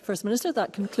you, Deputy First Minister.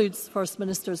 That concludes First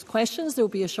Minister's questions. There will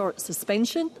be a short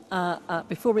suspension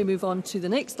before we move on to the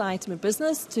next item of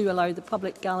business to allow the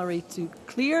public gallery to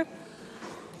clear.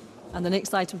 And the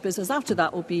next item of business after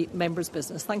that will be members'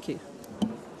 business. Thank you.